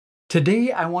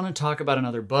Today, I want to talk about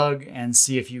another bug and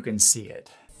see if you can see it.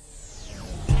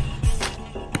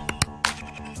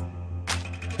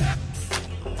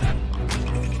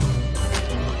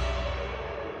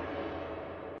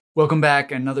 Welcome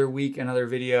back, another week, another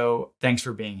video. Thanks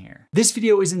for being here. This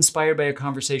video is inspired by a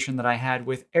conversation that I had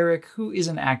with Eric, who is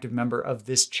an active member of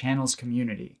this channel's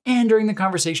community. And during the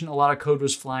conversation, a lot of code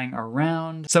was flying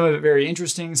around. Some of it very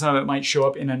interesting, some of it might show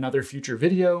up in another future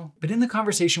video. But in the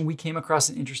conversation, we came across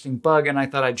an interesting bug and I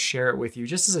thought I'd share it with you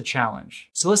just as a challenge.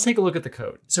 So let's take a look at the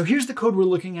code. So here's the code we're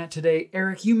looking at today.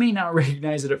 Eric, you may not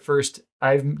recognize it at first.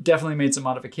 I've definitely made some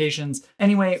modifications.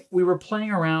 Anyway, we were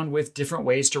playing around with different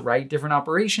ways to write different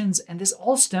operations, and this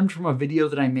all stemmed from a video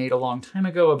that I made a long time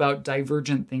ago about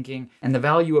divergent thinking and the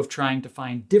value of trying to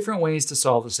find different ways to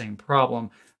solve the same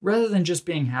problem, rather than just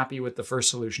being happy with the first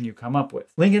solution you come up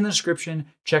with. Link in the description,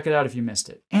 check it out if you missed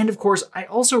it. And of course, I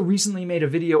also recently made a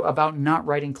video about not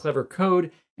writing clever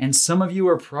code, and some of you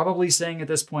are probably saying at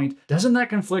this point, doesn't that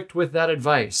conflict with that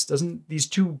advice? Doesn't these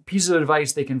two pieces of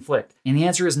advice, they conflict? And the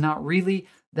answer is not really.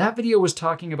 That video was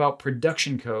talking about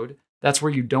production code. That's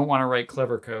where you don't want to write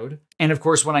clever code. And of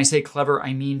course, when I say clever,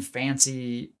 I mean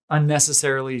fancy,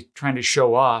 unnecessarily trying to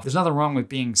show off. There's nothing wrong with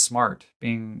being smart,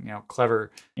 being, clever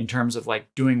in terms of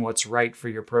like doing what's right for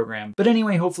your program. But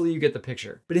anyway, hopefully you get the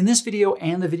picture. But in this video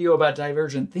and the video about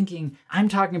divergent thinking, I'm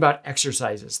talking about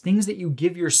exercises, things that you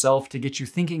give yourself to get you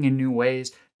thinking in new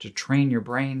ways, to train your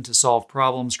brain to solve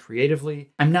problems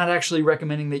creatively. I'm not actually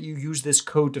recommending that you use this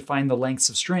code to find the lengths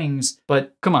of strings,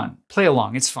 but come on, play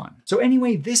along, it's fun. So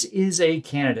anyway, this is a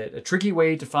candidate, a tricky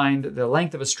way to find the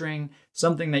length of a string,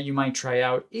 something that you might try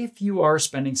out if you are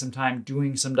spending some time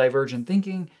doing some divergent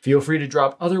thinking. Feel free to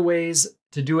drop other ways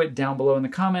to do it down below in the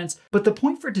comments. But the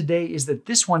point for today is that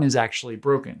this one is actually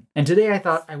broken. And today I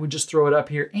thought I would just throw it up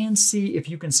here and see if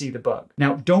you can see the bug.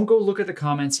 Now, don't go look at the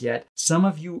comments yet. Some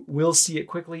of you will see it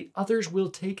quickly. Others will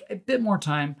take a bit more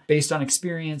time based on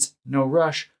experience, no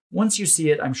rush. Once you see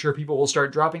it, I'm sure people will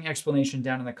start dropping explanation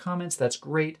down in the comments. That's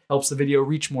great, helps the video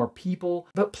reach more people.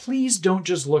 But please don't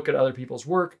just look at other people's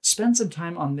work. Spend some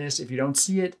time on this if you don't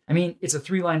see it. I mean, it's a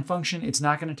 3-line function. It's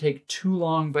not going to take too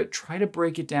long, but try to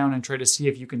break it down and try to see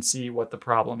if you can see what the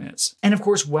problem is. And of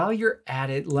course, while you're at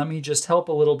it, let me just help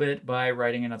a little bit by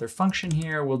writing another function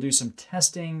here. We'll do some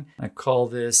testing. I call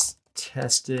this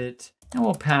test it, and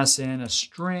we'll pass in a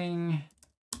string.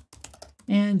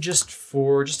 And just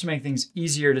to make things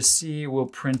easier to see, we'll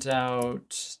print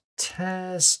out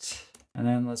test, and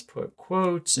then let's put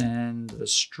quotes and the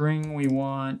string we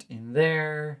want in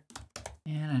there,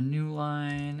 and a new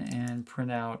line, and print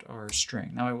out our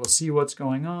string. Now I will see what's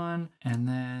going on, and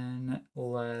then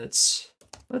let's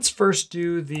first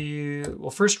we'll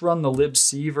first run the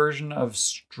libc version of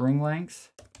string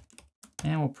length,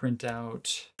 and we'll print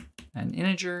out an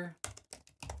integer.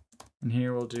 And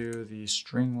here we'll do the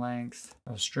string length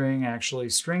of string. Actually,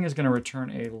 string is going to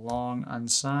return a long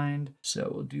unsigned.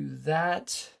 So we'll do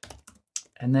that.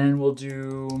 And then we'll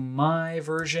do my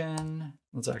version.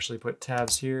 Let's actually put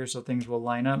tabs here so things will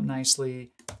line up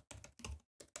nicely.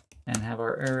 And have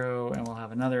our arrow, and we'll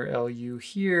have another LU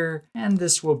here. And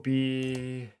this will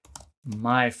be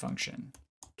my function.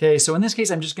 Okay, so in this case,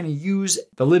 I'm just going to use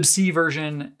the libc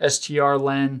version,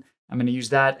 strlen. I'm going to use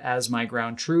that as my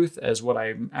ground truth, as what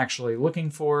I'm actually looking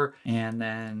for. And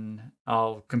then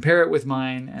I'll compare it with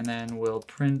mine, and then we'll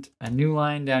print a new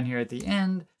line down here at the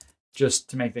end, just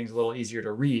to make things a little easier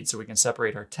to read so we can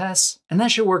separate our tests. And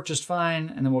that should work just fine.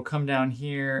 And then we'll come down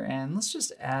here and let's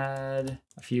just add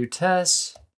a few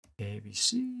tests.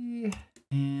 ABC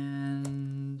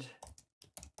and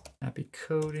happy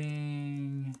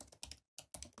coding.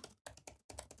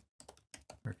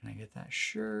 Where can I get that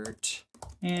shirt?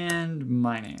 And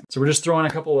my name. So we're just throwing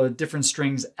a couple of different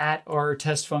strings at our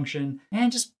test function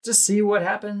and just to see what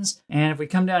happens. And if we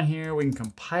come down here, we can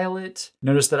compile it.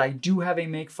 Notice that I do have a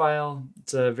makefile.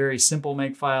 It's a very simple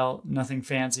makefile, nothing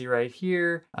fancy right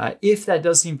here. If that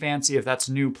does seem fancy, if that's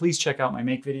new, please check out my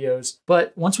make videos.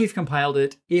 But once we've compiled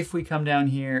it, if we come down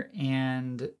here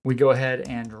and we go ahead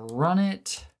and run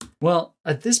it, well,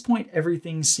 at this point,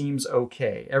 everything seems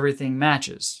okay. Everything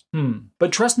matches.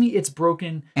 But trust me, it's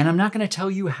broken, and I'm not going to tell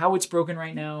you how it's broken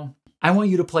right now. I want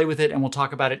you to play with it, and we'll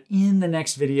talk about it in the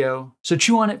next video. So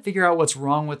chew on it, figure out what's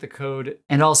wrong with the code,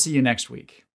 and I'll see you next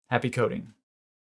week. Happy coding.